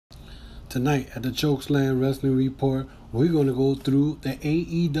Tonight at the Chokeslam Wrestling Report, we're going to go through the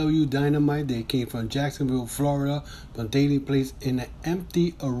AEW Dynamite. They came from Jacksonville, Florida, from Daily Place in an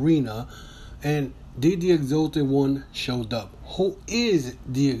empty arena. And did the Exalted One showed up? Who is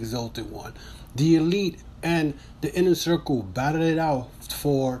the Exalted One? The Elite and the Inner Circle battled it out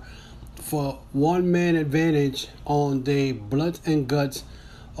for one-man advantage on the Blood and Guts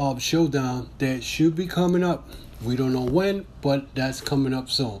showdown that should be coming up. We don't know when, but that's coming up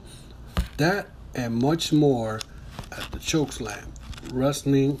soon. That and much more at the Chokeslam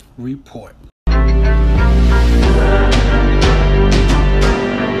Wrestling Report.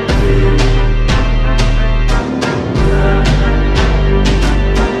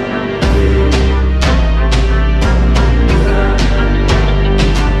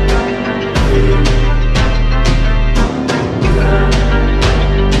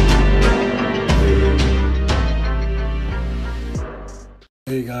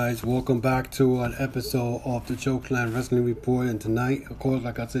 Hey guys, welcome back to an episode of the Chokeslam Wrestling Report. And tonight, of course,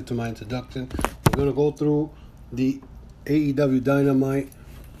 like I said to my introduction, we're going to go through the AEW Dynamite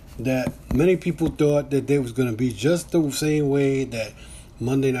that many people thought that they was going to be just the same way that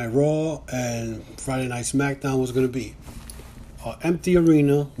Monday Night Raw and Friday Night SmackDown was going to be. An empty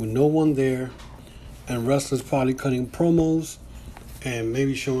arena with no one there and wrestlers probably cutting promos and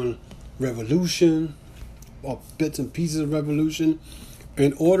maybe showing Revolution or bits and pieces of Revolution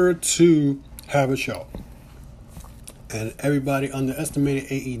in order to have a show. And everybody underestimated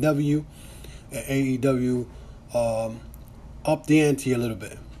AEW, and AEW upped the ante a little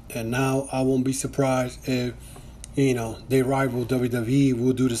bit. And now I won't be surprised if, they rival WWE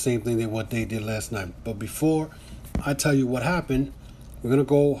will do the same thing that what they did last night. But before I tell you what happened, we're going to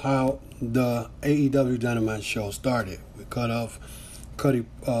go how the AEW Dynamite show started. We Cody cut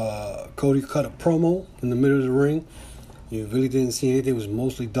a promo in the middle of the ring. You really didn't see anything. It was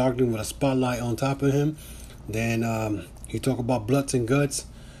mostly darkening with a spotlight on top of him. Then he talked about Bloods and Guts,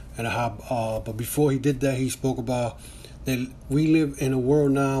 and how. But before he did that, he spoke about that we live in a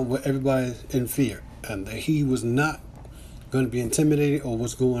world now where everybody's in fear, and that he was not going to be intimidated over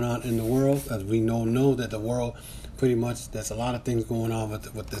what's going on in the world. As we know that the world, pretty much, there's a lot of things going on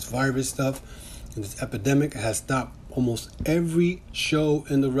with this virus stuff, and this epidemic has stopped almost every show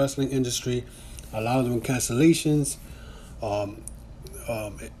in the wrestling industry. A lot of them cancellations.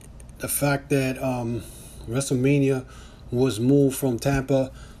 The fact that WrestleMania was moved from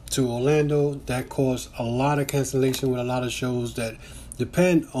Tampa to Orlando, that caused a lot of cancellation with a lot of shows that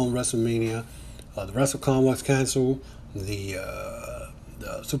depend on WrestleMania. The WrestleCon was canceled. The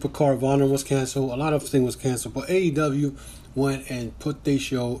Supercard of Honor was canceled. A lot of things was canceled. But AEW went and put their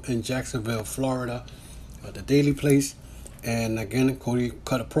show in Jacksonville, Florida, the Daily Place. And again, Cody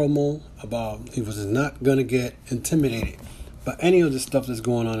cut a promo about he was not going to get intimidated by any of the stuff that's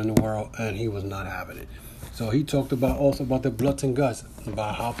going on in the world, and he was not having it. So he talked also about the Bloods and Guts,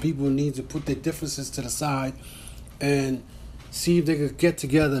 about how people need to put their differences to the side and see if they could get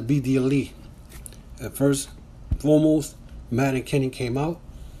together and be the Elite. At first, foremost, Matt and Kenny came out.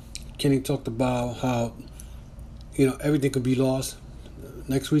 Kenny talked about how everything could be lost.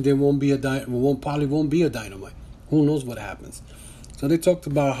 Next week there won't be probably won't be a Dynamite. Who knows what happens? So they talked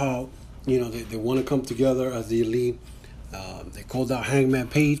about how they want to come together as the Elite. They called out Hangman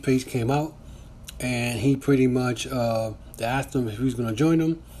Page. Page came out, and he pretty much they asked him if he was going to join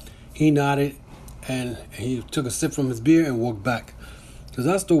them. He nodded, and he took a sip from his beer and walked back. So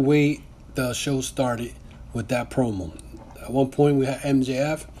that's the way the show started with that promo. At one point, we had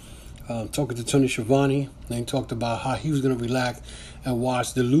MJF talking to Tony Schiavone, and he talked about how he was going to relax and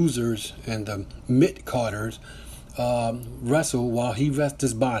watch the losers and the mid-carders wrestle while he rests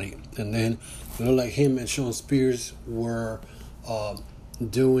his body. And then it looked like him and Sean Spears were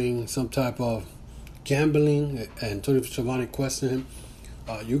doing some type of gambling, and Tony Schiavone questioned him,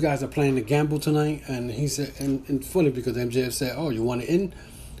 you guys are playing the gamble tonight? And he said, and it's funny because MJF said, oh, you want to end?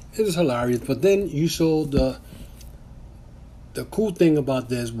 It was hilarious. But then you saw the cool thing about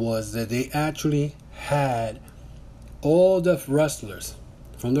this was that they actually had all the wrestlers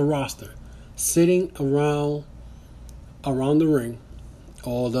from the roster sitting around the ring.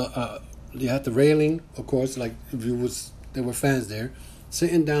 All the you had the railing, of course, like there were fans there,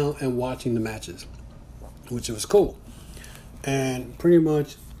 sitting down and watching the matches, which was cool. And pretty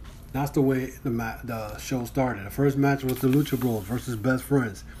much that's the way the show started. The first match was the Lucha Bros versus Best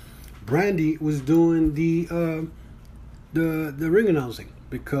Friends. Brandy was doing the ring announcing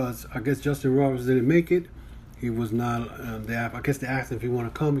because I guess Justin Roberts didn't make it. He was not. I guess they asked him if he wanted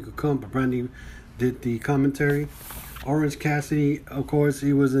to come. He could come, but Brandy did the commentary. Orange Cassidy, of course,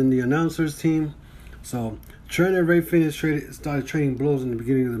 he was in the announcers team. So Trent and Ray Phoenix started trading blows in the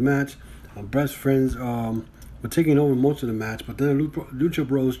beginning of the match. best friends were taking over most of the match, but then Lucha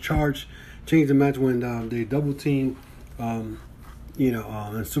Bros changed the match when they double team, and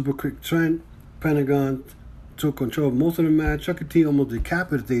Super Quick Trent, Pentagon took control of most of the match. Chucky T almost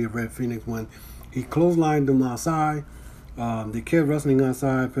decapitated Red Phoenix when he clotheslined them outside. They kept wrestling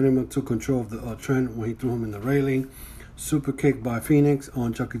outside. Pentagon took control of the Trent when he threw him in the railing. Super kick by Phoenix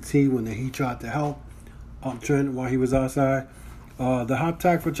on Chucky T when he tried to help Trent while he was outside. The hot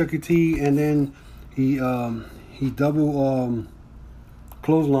tag for Chucky T, and then he double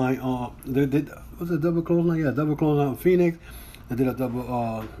clothesline. Was it double clothesline? Yeah, double clothesline on Phoenix. They did a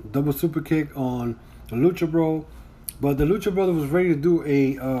double super kick on the Lucha Bro, but the Lucha Brother was ready to do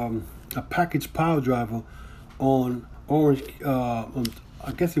a package power driver on Orange.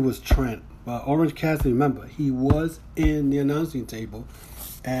 I guess it was Trent, but Orange Cassidy. Remember, he was in the announcing table,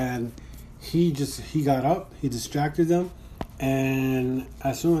 and he got up, he distracted them, and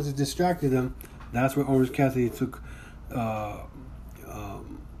as soon as he distracted them, that's where Orange Cassidy took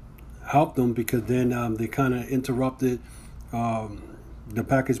helped them, because then they kind of interrupted the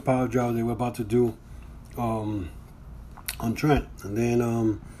package power drive they were about to do on Trent. And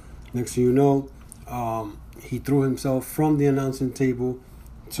then next thing you know, he threw himself from the announcing table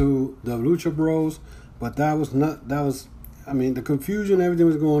to the Lucha Bros, but the confusion, everything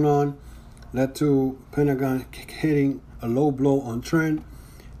was going on, led to Pentagon hitting a low blow on Trent,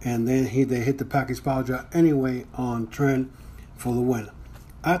 and then they hit the package power drive anyway on Trent for the win.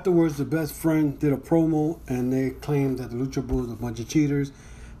 Afterwards, the best friend did a promo, and they claimed that the Lucha Bros were a bunch of cheaters,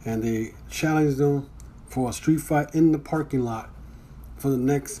 and they challenged them for a street fight in the parking lot for the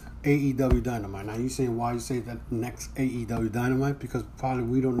next AEW Dynamite. Now, you're saying, why you say that next AEW Dynamite? Because probably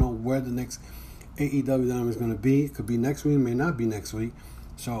we don't know where the next AEW Dynamite is going to be. It could be next week, it may not be next week.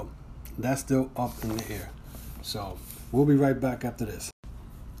 So that's still up in the air. So we'll be right back after this.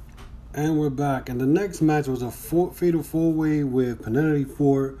 And we're back. And the next match was a fatal four-way with Penelope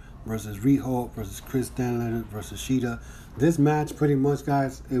Ford versus Riho versus Chris Stanley versus Shida. This match, pretty much,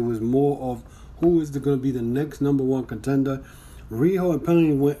 guys, it was more of who is going to be the next number one contender. Riho and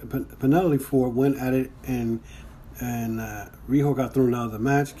Penelope Ford went at it, and Riho got thrown out of the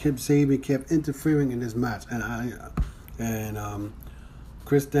match. Kip Sabian kept interfering in this match, and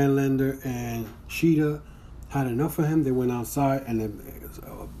Chris Stanlander and Shida had enough of him. They went outside, and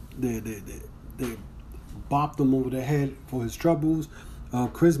they bopped him over the head for his troubles.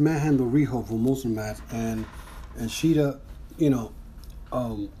 Chris manhandled Riho for most of the match, and Shida,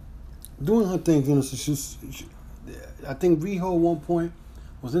 doing her thing. I think Riho at one point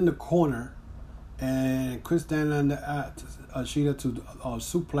was in the corner, and Chris Stanlander asked Shida to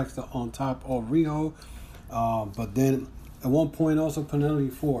suplex her on top of Riho. But then at one point also Penelope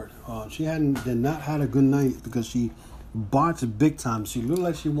Ford, she did not had a good night because she botched big time. She looked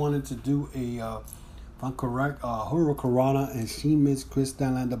like she wanted to do if I'm correct, Hurricanrana, and she missed Chris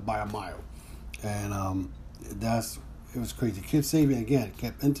Stanlander by a mile. And it was crazy. Kip Sabian again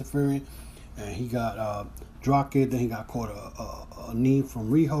kept interfering, and he got dropped it. Then he got caught a knee from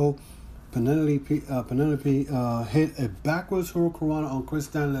Riho. Penelope hit a backwards Hurricanrana on Chris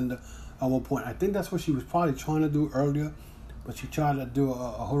Stanlander at one point. I think that's what she was probably trying to do earlier, but she tried to do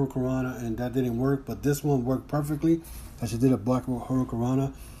a Hurricanrana, and that didn't work. But this one worked perfectly, as she did a backward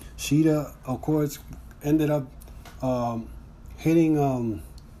Hurricanrana. Shida, of course, ended up hitting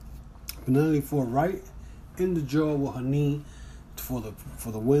Penelope Ford right in the jaw with her knee for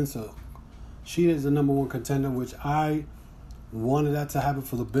the win. So Shida is the number one contender, which I wanted that to happen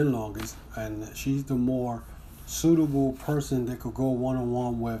for the been longest, and she's the more suitable person that could go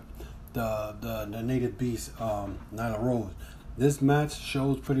one-on-one with the native beast, Nyla Rose. This match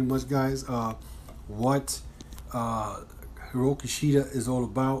shows pretty much, guys, what Hiroki Shida is all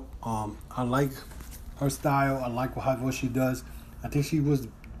about. I like her style. I like what she does. I think she was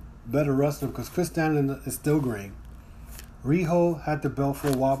better wrestler because Chris Stanley is still green. Riho had the belt for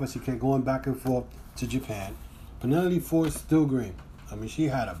a while, but she kept going back and forth to Japan. Penelope Ford is still green. I mean, she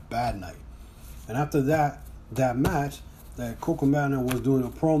had a bad night. And after that match, that Coco Cabana was doing a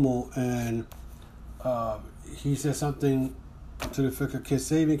promo, and he said something to the effect of Kip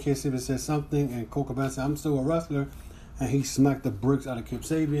Sabian. Kip Sabian said something, and Coco Cabana said, "I'm still a wrestler," and he smacked the bricks out of Kip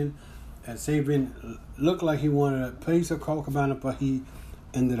Sabian. And Sabian looked like he wanted to place a Coco Cabana, but he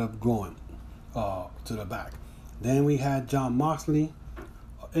ended up going to the back. Then we had Jon Moxley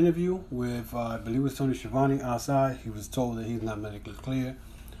interview with, I believe it was Tony Schiavone outside. He was told that he's not medically clear.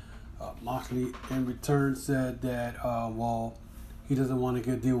 Moxley in return said that, he doesn't want to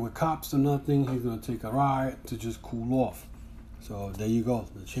get deal with cops or nothing. He's going to take a ride to just cool off. So there you go,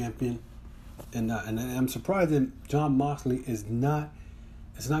 the champion. And I'm surprised that Jon Moxley is not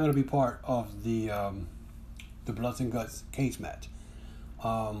it's not going to be part of the Bloods and Guts cage match.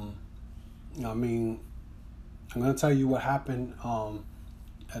 I mean, I'm going to tell you what happened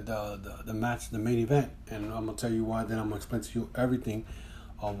at the match, the main event, and I'm going to tell you why. Then I'm going to explain to you everything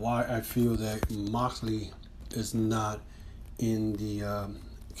on why I feel that Moxley is not in the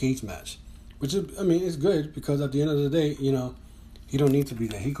cage match. Which is, I mean, it's good because at the end of the day, you know, he don't need to be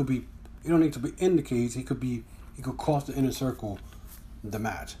there. He don't need to be in the cage. He could cross the inner circle, the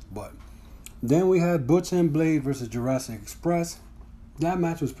match. But then we had Butch and Blade versus Jurassic Express. That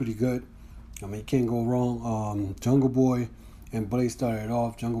match was pretty good. I mean, you can't go wrong. Jungle Boy and Blade started it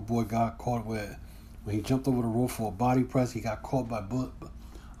off. Jungle Boy got caught when he jumped over the rope for a body press. He got caught by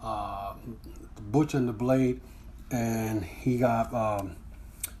Butch and the Blade, and he got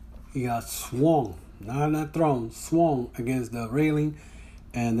swung, not thrown, swung against the railing,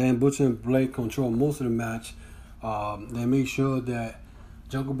 and then Butch and Blade controlled most of the match. They made sure that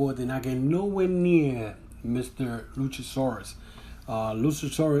Jungle Boy did not get nowhere near Mr. Luchasaurus.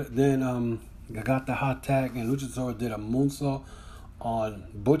 Luchasaurus then got the hot tag, and Luchasaurus did a moonsault on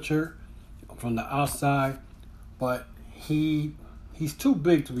Butcher from the outside, but he's too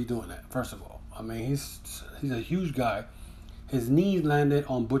big to be doing that. First of all, I mean he's a huge guy. His knees landed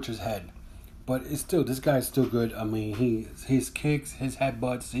on Butcher's head, but it's still, this guy is still good. I mean, his kicks, his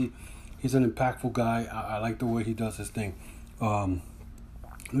headbutts, he's an impactful guy. I like the way he does his thing.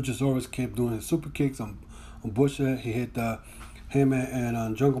 Luchasaurus kept doing his super kicks on Butcher. He hit him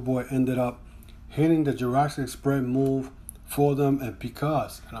and Jungle Boy ended up hitting the Jurassic Express move for them, and I'm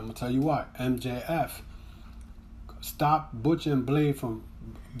gonna tell you why. MJF stopped Butcher and Blade from.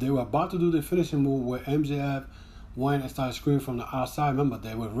 They were about to do the finishing move where MJF went and started screaming from the outside. Remember,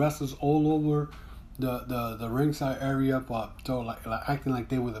 there were wrestlers all over the ringside area, but so like acting like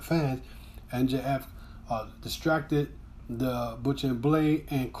they were the fans. MJF distracted the Butcher and Blade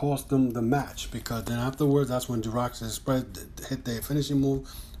and cost them the match, because then afterwards, that's when Jurassic Express hit their finishing move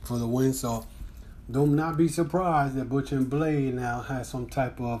for the win. So do not be surprised that Butcher and Blade now has some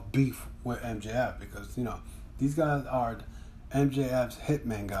type of beef with MJF, because you know these guys are MJF's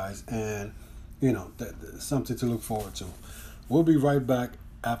hitman guys, and you know that's something to look forward to. We'll be right back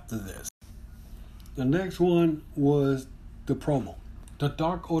after this. The next one was the promo, the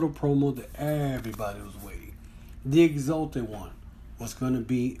Dark Order promo that everybody was waiting. The Exalted One was going to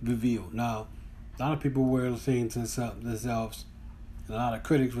be revealed. Now, a lot of people were saying to themselves, and a lot of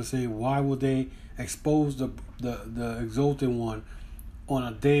critics were saying, why would they expose the Exalted One on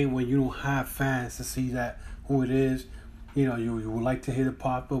a day when you don't have fans to see that who it is? You know, you would like to hear the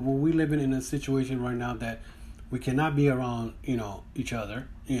pop, but when we living in a situation right now that we cannot be around, you know, each other,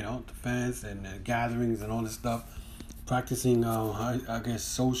 you know, the fans and the gatherings and all this stuff, practicing, I guess,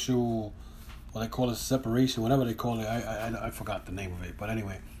 social, what they call it, separation, whatever they call it. I forgot the name of it, but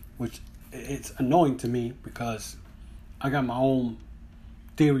anyway, which it's annoying to me because I got my own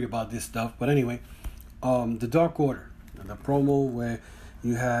theory about this stuff. But anyway, the Dark Order, the promo where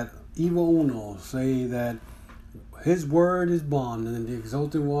you had Evil Uno say that his word is bond, and the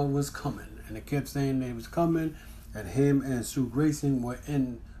Exalted One was coming, and they kept saying they was coming, and him and Sue Grayson were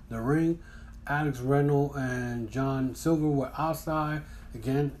in the ring. Alex Reynolds and John Silver were outside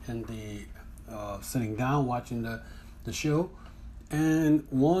again in the sitting down watching the show. And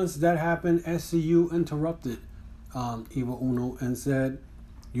once that happened, SCU interrupted Evil Uno and said,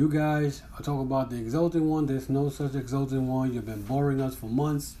 you guys are talking about the Exalted One. There's no such Exalted One. You've been boring us for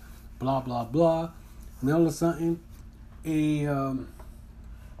months, blah blah blah. And all of a sudden a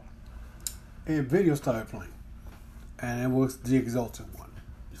video started playing, and it was the Exalted One.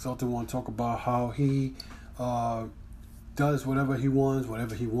 The Exalted One talk about how he does whatever he wants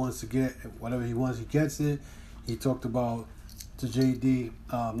to get, whatever he wants, he gets it. He talked about to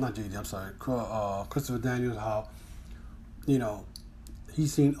Christopher Daniels, how, you know,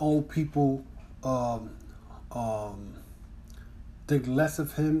 he's seen old people think less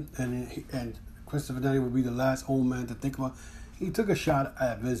of him, and Christopher Daniels would be the last old man to think about. He took a shot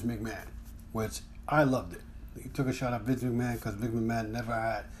at Vince McMahon, which I loved it. He took a shot at Vince McMahon because Vince McMahon never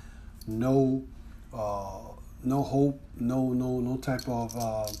had no hope, no type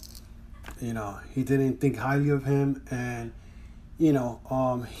of, you know, he didn't think highly of him, and you know,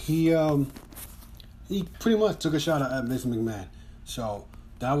 he pretty much took a shot at Vince McMahon. So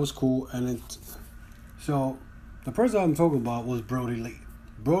that was cool, and so the person I'm talking about was Brody Lee.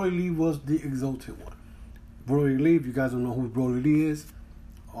 Brody Lee was the Exalted One. Brody Lee, if you guys don't know who Brody Lee is,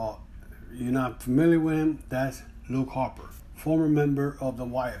 or you're not familiar with him, that's Luke Harper, former member of the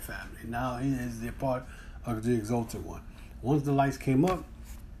Wyatt family. Now he is the part of the Exalted One. Once the lights came up,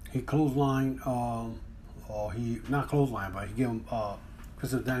 he clotheslined, or he, not clotheslined, but he gave him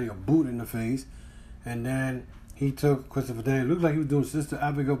Christopher Daniels a boot in the face. And then he took Christopher Daniels. Looked like he was doing Sister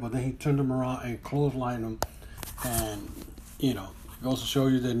Abigail, but then he turned him around and clotheslined him. And, it goes to show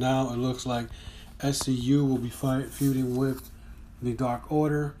you that now it looks like SCU will be feuding with the Dark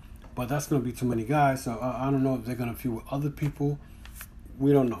Order. But that's going to be too many guys. So I don't know if they're going to feud with other people.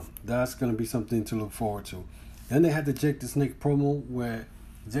 We don't know. That's going to be something to look forward to. Then they had the Jake the Snake promo where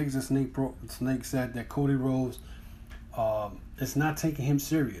Jake the Snake said that Cody Rhodes is not taking him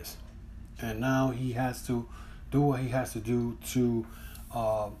serious. And now he has to do what he has to do to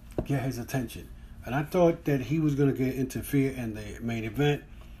get his attention. And I thought that he was going to get interfered in the main event,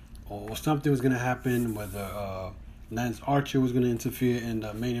 or something was going to happen, whether Lance Archer was going to interfere in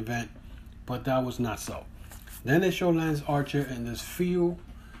the main event, but that was not so. Then they showed Lance Archer in this field,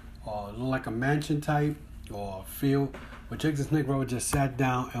 like a mansion type or field, where Jake the Snake Roberts just sat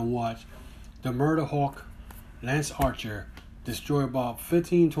down and watched the Murder Hawk, Lance Archer, destroy about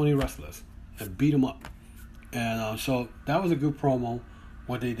 15-20 wrestlers and beat them up. And so that was a good promo,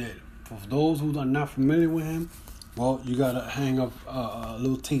 what they did. For those who are not familiar with him, well, you got to hang up a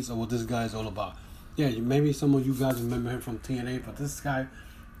little taste of what this guy is all about. Yeah, maybe some of you guys remember him from TNA, but this guy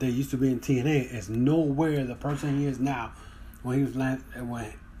that used to be in TNA is nowhere the person he is now when he was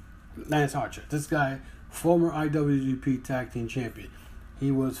Lance Archer. This guy, former IWGP Tag Team Champion.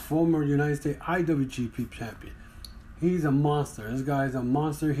 He was former United States IWGP Champion. He's a monster. This guy's a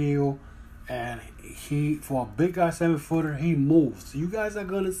monster heel. And he, for a big guy, 7-footer, he moves. You guys are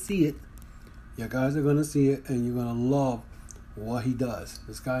going to see it. You guys are going to see it, and you're going to love what he does.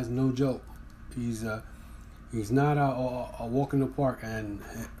 This guy's no joke. He's not a walk in the park. And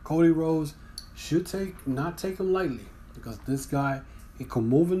Cody Rhodes should not take him lightly, because this guy, he can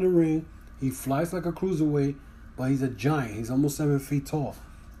move in the ring. He flies like a cruiserweight, but he's a giant. He's almost 7 feet tall.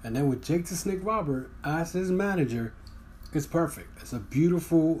 And then with Jake the Snake Robert as his manager, it's perfect. It's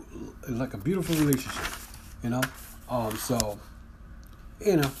like a beautiful relationship, So,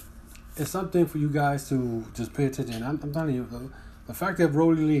 it's something for you guys to just pay attention. I'm telling you, the fact that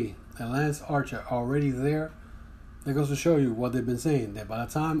Brody Lee and Lance Archer are already there, that goes to show you what they've been saying. That by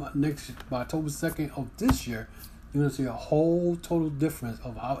October 2nd of this year, you're going to see a whole total difference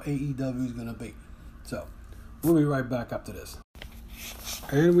of how AEW is going to be. So, we'll be right back after this.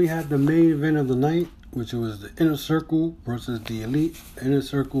 And we had the main event of the night, which was the Inner Circle versus the Elite. The Inner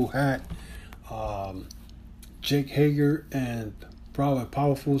Circle had Jake Hager and probably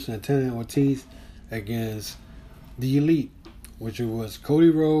powerful Santana Ortiz against the Elite, which was Cody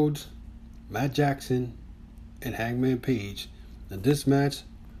Rhodes, Matt Jackson, and Hangman Page. And this match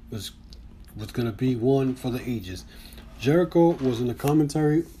was going to be one for the ages. Jericho was in the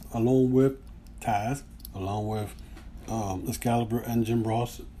commentary along with Taz, along with Excalibur and Jim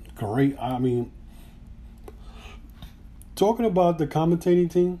Ross. Great. Talking about the commentating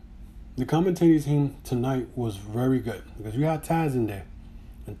team tonight was very good, because you had Taz in there.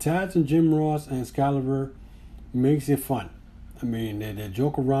 And Taz and Jim Ross and Excalibur makes it fun. They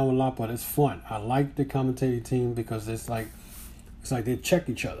joke around a lot, but it's fun. I like the commentating team because it's like they check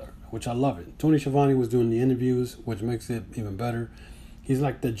each other, which I love it. Tony Schiavone was doing the interviews, which makes it even better. He's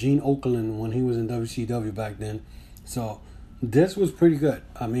like the Gene Okerlund when he was in WCW back then. So this was pretty good.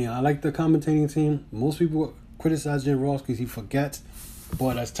 I like the commentating team. Most people criticize Jim Ross because he forgets,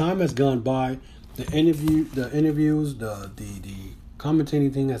 but as time has gone by, the interviews, the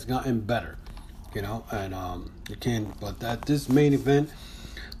commentating thing has gotten better, But this main event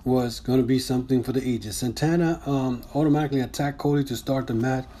was going to be something for the ages. Santana automatically attacked Cody to start the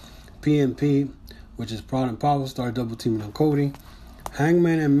match. PMP, which is Proud and Power, started double teaming on Cody.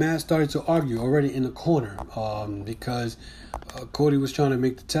 Hangman and Matt started to argue already in the corner because Cody was trying to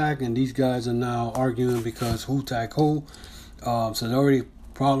make the tag, and these guys are now arguing because who tagged who. So the already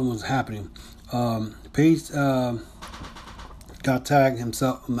problem was happening. Page got tagged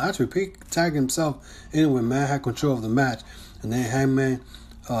himself. Actually, Page tagged himself in when Matt had control of the match, and then Hangman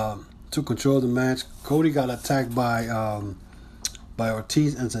took control of the match. Cody got attacked by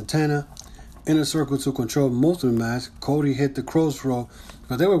Ortiz and Santana. Inner Circle took control of most of the match. Cody hit the crossroad,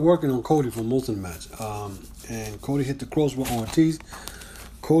 because they were working on Cody for most of the match. And Cody hit the crossroad on Ortiz.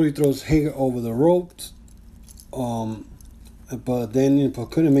 Cody throws Hager over the ropes, but then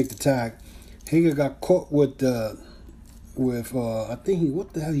couldn't make the tag. Hager got caught what the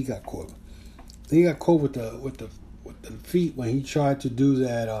hell he got caught? He got caught with the feet when he tried to do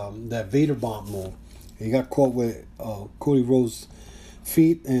that Vader bomb move. He got caught with Cody Rhodes'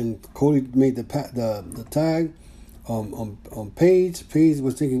 feet, and Cody made the tag on Page. Page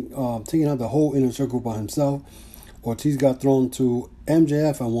was taking out the whole Inner Circle by himself. Ortiz got thrown to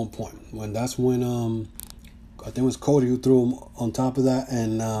MJF at one point. When I think it was Cody who threw him on top of that,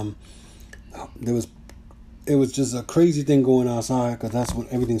 and it was just a crazy thing going outside because that's when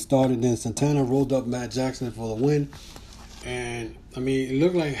everything started. Then Santana rolled up Matt Jackson for the win, and I mean, it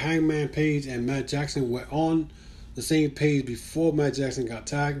looked like Hangman Page and Matt Jackson were on the same page before Matt Jackson got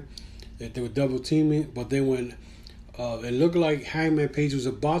tagged. They were double teaming, but then when it looked like Hangman Page was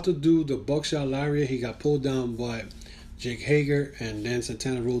about to do the buckshot lariat, he got pulled down by Jake Hager, and then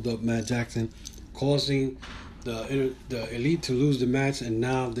Santana rolled up Matt Jackson, causing the Elite to lose the match, and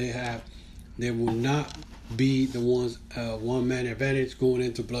now they will not be the ones one-man advantage going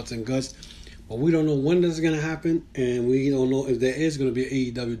into Bloods and Guts. But we don't know when this is going to happen, and we don't know if there is going to be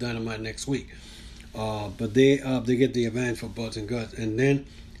an AEW Dynamite next week. But they get the advantage for Bloods and Guts. And then,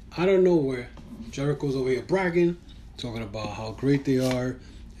 I don't know where, Jericho's over here bragging, talking about how great they are,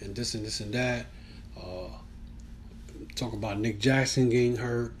 and this and that. Talk about Nick Jackson getting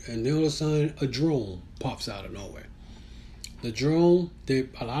hurt, and then all of a sudden, a drone pops out of nowhere. The drone,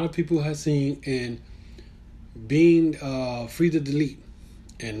 a lot of people have seen in being free to delete,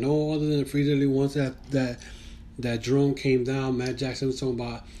 and no other than free to delete. Once that drone came down, Matt Jackson was talking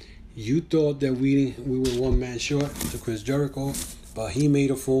about, you thought that we were one man short to Chris Jericho, but he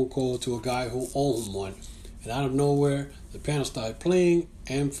made a phone call to a guy who owned one, and out of nowhere the panel started playing,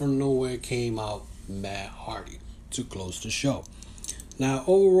 and from nowhere came out Matt Hardy to close the show. Now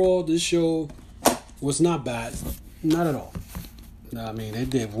overall, this show was not bad, not at all. I mean, they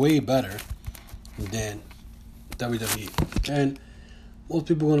did way better than WWE. And most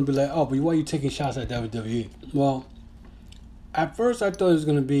people are going to be like, oh, but why are you taking shots at WWE? Well, at first I thought it was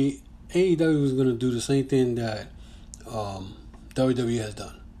going to be AEW was going to do the same thing that WWE has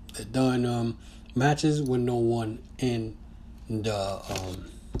done. They've done matches with no one in the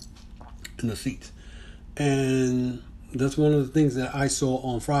seats. And that's one of the things that I saw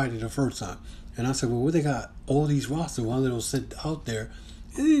on Friday the first time. And I said, well, they got all these rosters, why they don't sit out there?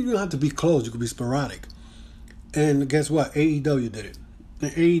 You don't have to be close, you could be sporadic. And guess what? AEW did it.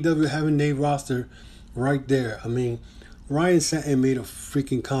 And AEW having their roster right there. I mean, Ryan Satin made a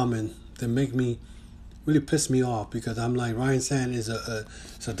freaking comment that really pissed me off, because I'm like, Ryan Satin is a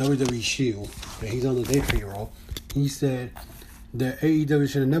WWE shield, and he's under their payroll. He said that AEW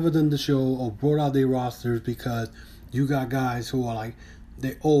should have never done the show or brought out their rosters because you got guys who are like,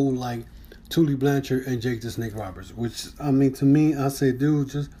 they old like Tully Blanchard and Jake the Snake Roberts. Which, I mean, to me, I say,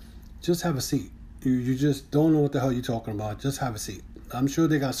 dude, just have a seat. You just don't know what the hell you're talking about. Just have a seat. I'm sure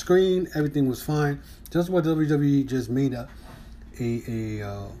they got screened. Everything was fine. Just what WWE just made a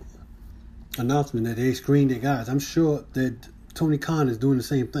announcement that they screened their guys. I'm sure that Tony Khan is doing the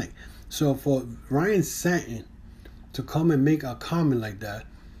same thing. So for Ryan Satin to come and make a comment like that,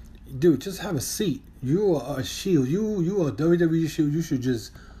 dude, just have a seat. You are a shield. You are a WWE shield. You should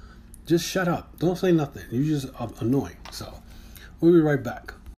just shut up. Don't say nothing. You just are annoying. So we'll be right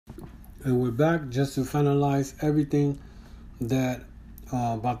back. And we're back just to finalize everything that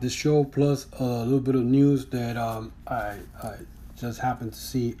about this show, plus a little bit of news that I just happened to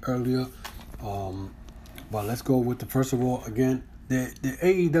see earlier. But let's go with first of all, again, the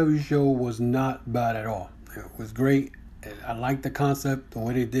AEW show was not bad at all. It was great. I liked the concept, the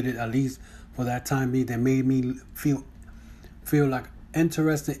way they did it, at least for that time being. They made me feel like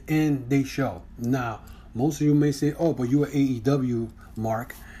interested in the show. Now, most of you may say, oh, but you're AEW,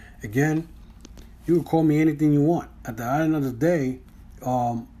 Mark. Again, you can call me anything you want. At the end of the day,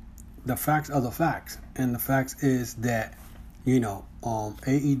 the facts are the facts. And the facts is that,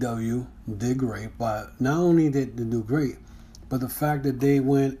 AEW did great. But not only did they do great, but the fact that they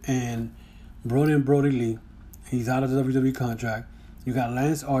went and brought in Brody Lee. He's out of the WWE contract. You got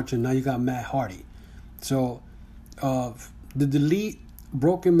Lance Archer. Now you got Matt Hardy. So, the delete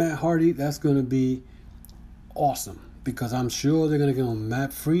broken Matt Hardy, that's going to be awesome. Because I'm sure they're going to give him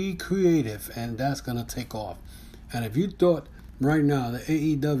Matt free creative, and that's going to take off. And if you thought right now that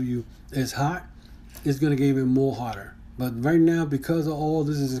AEW is hot, it's going to get even more hotter. But right now, because of all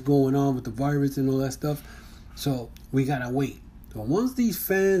this is going on with the virus and all that stuff, so we got to wait. So once these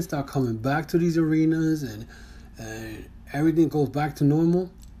fans start coming back to these arenas and everything goes back to normal,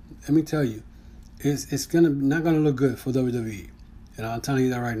 let me tell you, it's not gonna look good for WWE. And I'm telling you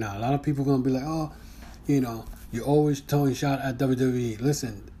that right now. A lot of people are gonna be like, oh, you're always throwing shot at WWE.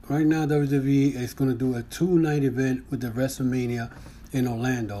 Listen, right now WWE is gonna do a 2-night event with the WrestleMania in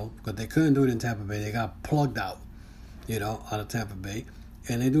Orlando, because they couldn't do it in Tampa Bay. They got plugged out, out of Tampa Bay.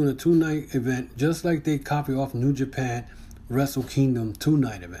 And they're doing a 2-night event, just like they copy off New Japan Wrestle Kingdom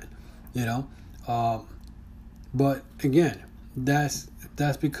 2-night event, But again, that's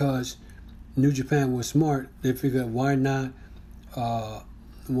because New Japan was smart. They figured, why not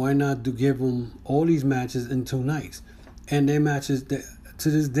why not give them all these matches in 2 nights? And their matches, to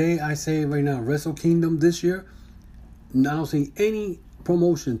this day, I say right now, Wrestle Kingdom this year, I don't see any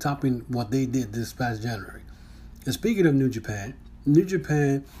promotion topping what they did this past January. And speaking of New Japan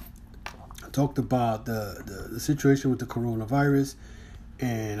talked about the situation with the coronavirus,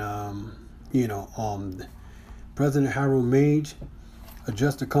 and President Harold Mage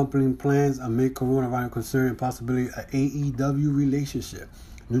adjusted company plans amid coronavirus concern and possibility of AEW relationship.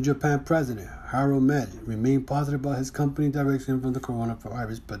 New Japan President Harold Mage remained positive about his company direction from the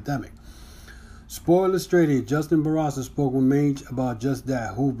coronavirus pandemic. Sport Illustrated Justin Barraza spoke with Mage about just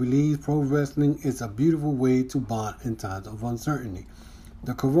that, who believes pro wrestling is a beautiful way to bond in times of uncertainty.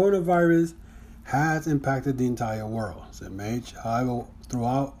 The coronavirus has impacted the entire world, said Mage. However,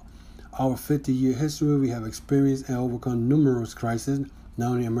 throughout our 50-year history, we have experienced and overcome numerous crises,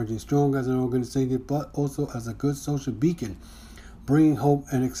 not only emerging strong as an organization, but also as a good social beacon, bringing hope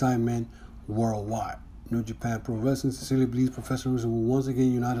and excitement worldwide. New Japan Pro Wrestling sincerely believes professionalism will once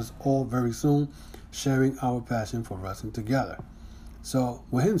again unite us all very soon, sharing our passion for wrestling together. So,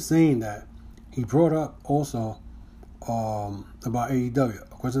 with him saying that, he brought up also about AEW.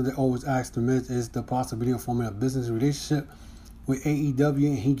 A question they always ask the Miz is the possibility of forming a business relationship with AEW,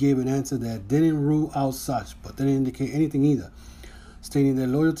 and he gave an answer that didn't rule out such, but didn't indicate anything either, stating that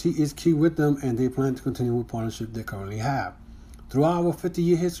loyalty is key with them and they plan to continue with partnership they currently have. Throughout our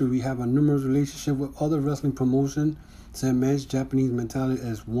 50-year history, we have a numerous relationship with other wrestling promotions, said Mage. Japanese mentality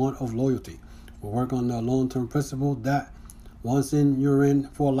is one of loyalty. We work on the long-term principle that once in, you're in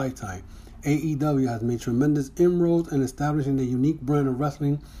for a lifetime. AEW has made tremendous inroads in establishing the unique brand of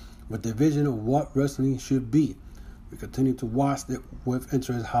wrestling with the vision of what wrestling should be. We continue to watch with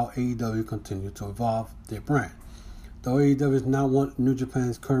interest how AEW continue to evolve their brand. Though AEW is not one New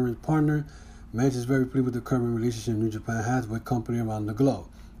Japan's current partner, Mage is very pleased with the current relationship New Japan has with companies around the globe,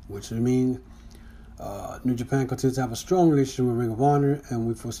 which means New Japan continues to have a strong relationship with Ring of Honor, and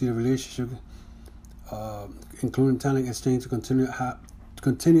we foresee the relationship, including talent exchange, to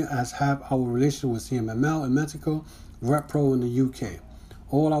continue as have our relationship with CMML in Mexico, Rep Pro in the UK.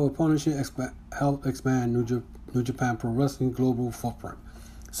 All our partnerships help expand New Japan Pro Wrestling global footprint.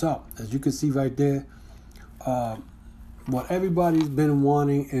 So, as you can see right there, what everybody's been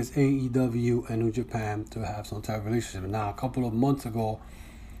wanting is AEW and New Japan to have some type of relationship. Now, a couple of months ago,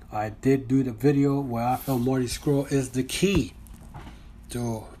 I did do the video where I felt Marty Scurll is the key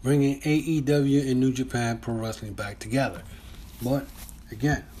to bringing AEW and New Japan Pro Wrestling back together. But,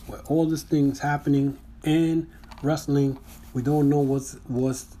 again, with all these things happening in wrestling, we don't know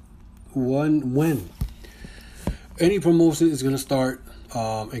when any promotion is going to start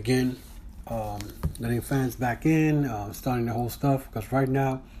letting fans back in, starting the whole stuff. Because right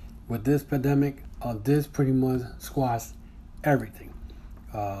now, with this pandemic, this pretty much squashed everything.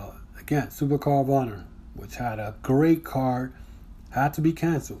 Again, Super Card of Honor, which had a great card, had to be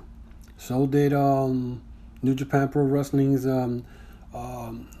canceled. So did New Japan Pro Wrestling's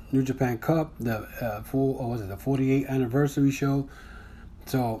New Japan Cup, the 48th anniversary show.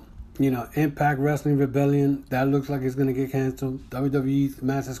 So, Impact Wrestling Rebellion, that looks like it's going to get canceled. WWE's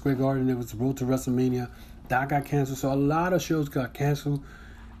Madison Square Garden, it was Road to WrestleMania, that got canceled. So a lot of shows got canceled,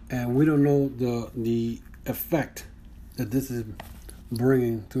 and we don't know the effect that this is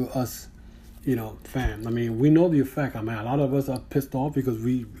bringing to us, fans. I mean, we know the effect. I mean, a lot of us are pissed off because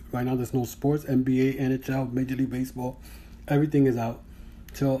right now there's no sports, NBA, NHL, Major League Baseball, everything is out.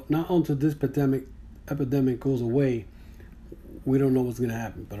 So not until this epidemic goes away, we don't know what's going to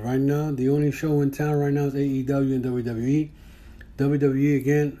happen. But right now, the only show in town right now is AEW and WWE. WWE,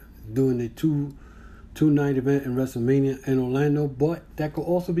 again, doing the two-night event in WrestleMania in Orlando. But that could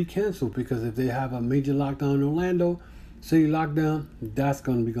also be canceled because if they have a major lockdown in Orlando, city lockdown, that's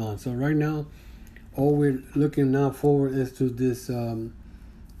going to be gone. So right now, all we're looking now forward is to this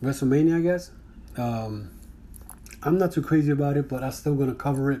WrestleMania, I guess. I'm not too crazy about it, but I'm still going to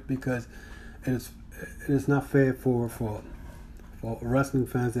cover it because it's not fair for wrestling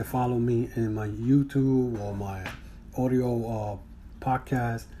fans that follow me in my YouTube or my audio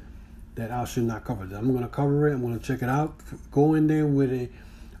podcast that I should not cover it. I'm going to cover it. I'm going to check it out. Go in there with a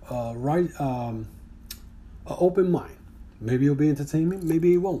open mind. Maybe it'll be entertainment.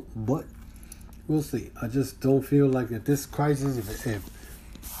 Maybe it won't. But we'll see. I just don't feel like at this crisis, if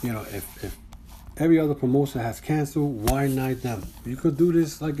every other promotion has canceled, why not them? You could do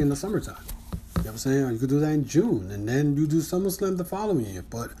this like in the summertime. You know what I'm saying? Or you could do that in June, and then you do SummerSlam the following year.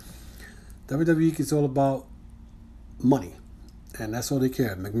 But WWE is all about money, and that's all they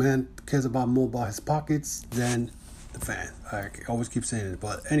care. McMahon cares more about his pockets than the fans. I always keep saying it.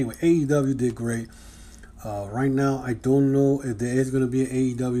 But anyway, AEW did great. Right now, I don't know if there is going to be an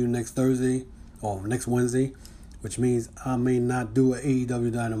AEW next Thursday or next Wednesday, which means I may not do an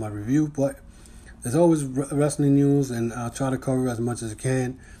AEW Dynamite review, but there's always wrestling news, and I'll try to cover as much as I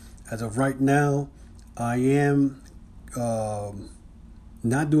can. As of right now, I am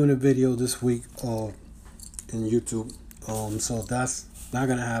not doing a video this week in YouTube, so that's not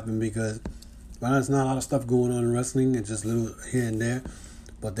going to happen because there's not a lot of stuff going on in wrestling. It's just little here and there,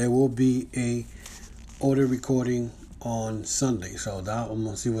 but there will be a audio recording on Sunday, so that I'm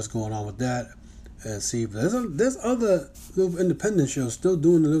gonna see what's going on with that and see if there's other little independent shows still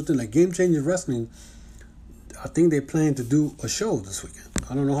doing the little thing like Game Changer Wrestling. I think they plan to do a show this weekend.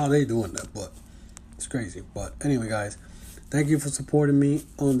 I don't know how they doing that, but it's crazy. But anyway, guys, thank you for supporting me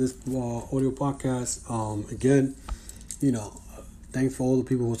on this audio podcast. Again, thanks for all the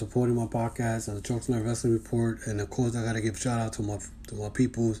people who are supporting my podcast and the Chokeslam Wrestling Report, and of course I gotta give a shout out to my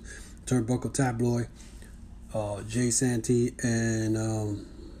peoples, Turnbuckle Tabloid, Jay Santee, and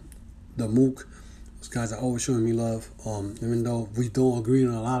the Mook. Those guys are always showing me love, even though we don't agree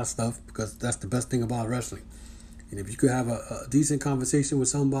on a lot of stuff, because that's the best thing about wrestling. And if you could have a decent conversation with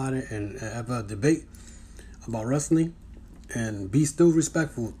somebody and have a debate about wrestling and be still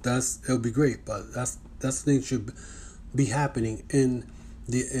respectful, it'll be great. But that's the thing should be happening in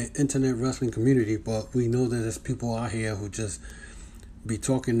the internet wrestling community. But we know that there's people out here who just be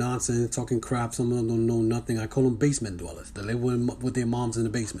talking nonsense, talking crap. Some of them don't know nothing. I call them basement dwellers. They live with their moms in the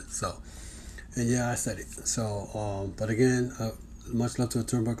basement. So, and yeah, I said it. So, but again, much love to the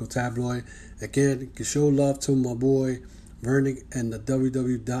Turnbuckle Tabloid. Again, you can show love to my boy Vernick and the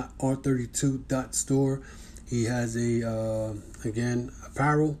www.r32.store. He has again,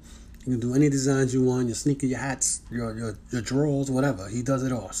 apparel. You can do any designs you want, your sneaker, your hats, your drawers, whatever. He does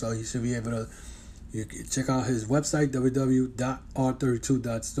it all. So he should be able to. You can check out his website,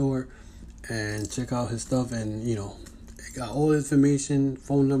 www.r32.store, and check out his stuff. And, it got all the information,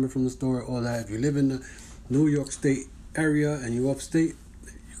 phone number from the store, all that. If you live in the New York State area and you upstate,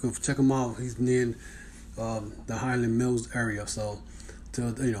 you can check him out. He's near the Highland Mills area. So,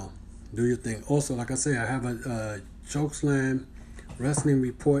 do your thing. Also, like I say, I have a Chokeslam Wrestling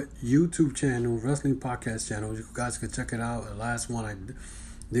Report YouTube channel, wrestling podcast channel. You guys can check it out. The last one I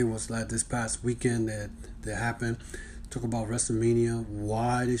did was like this past weekend that happened. Talk about WrestleMania,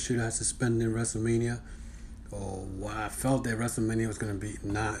 why they should have suspended WrestleMania, or why I felt that WrestleMania was going to be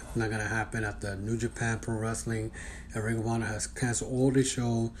not going to happen after New Japan Pro Wrestling and Ring of Honor has canceled all their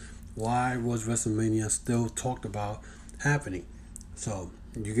shows. Why was WrestleMania still talked about happening? So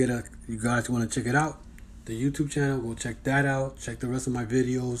you guys want to check it out, the YouTube channel, go check that out. Check the rest of my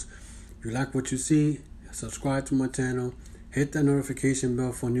videos. If you like what you see, subscribe to my channel. Hit that notification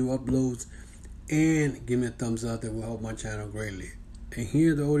bell for new uploads, and give me a thumbs up. That will help my channel greatly. And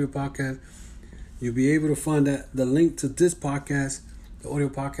here, the audio podcast, you'll be able to find the link to this podcast, the audio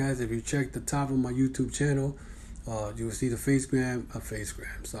podcast. If you check the top of my YouTube channel, you will see the Facebook,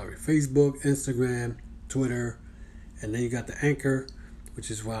 Instagram, Twitter, and then you got the Anchor,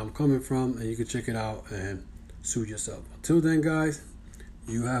 which is where I'm coming from, and you can check it out and suit yourself. Until then, guys,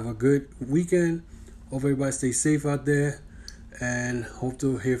 you have a good weekend. Hope everybody stays safe out there. And hope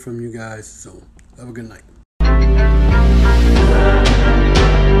to hear from you guys soon. Have a good night.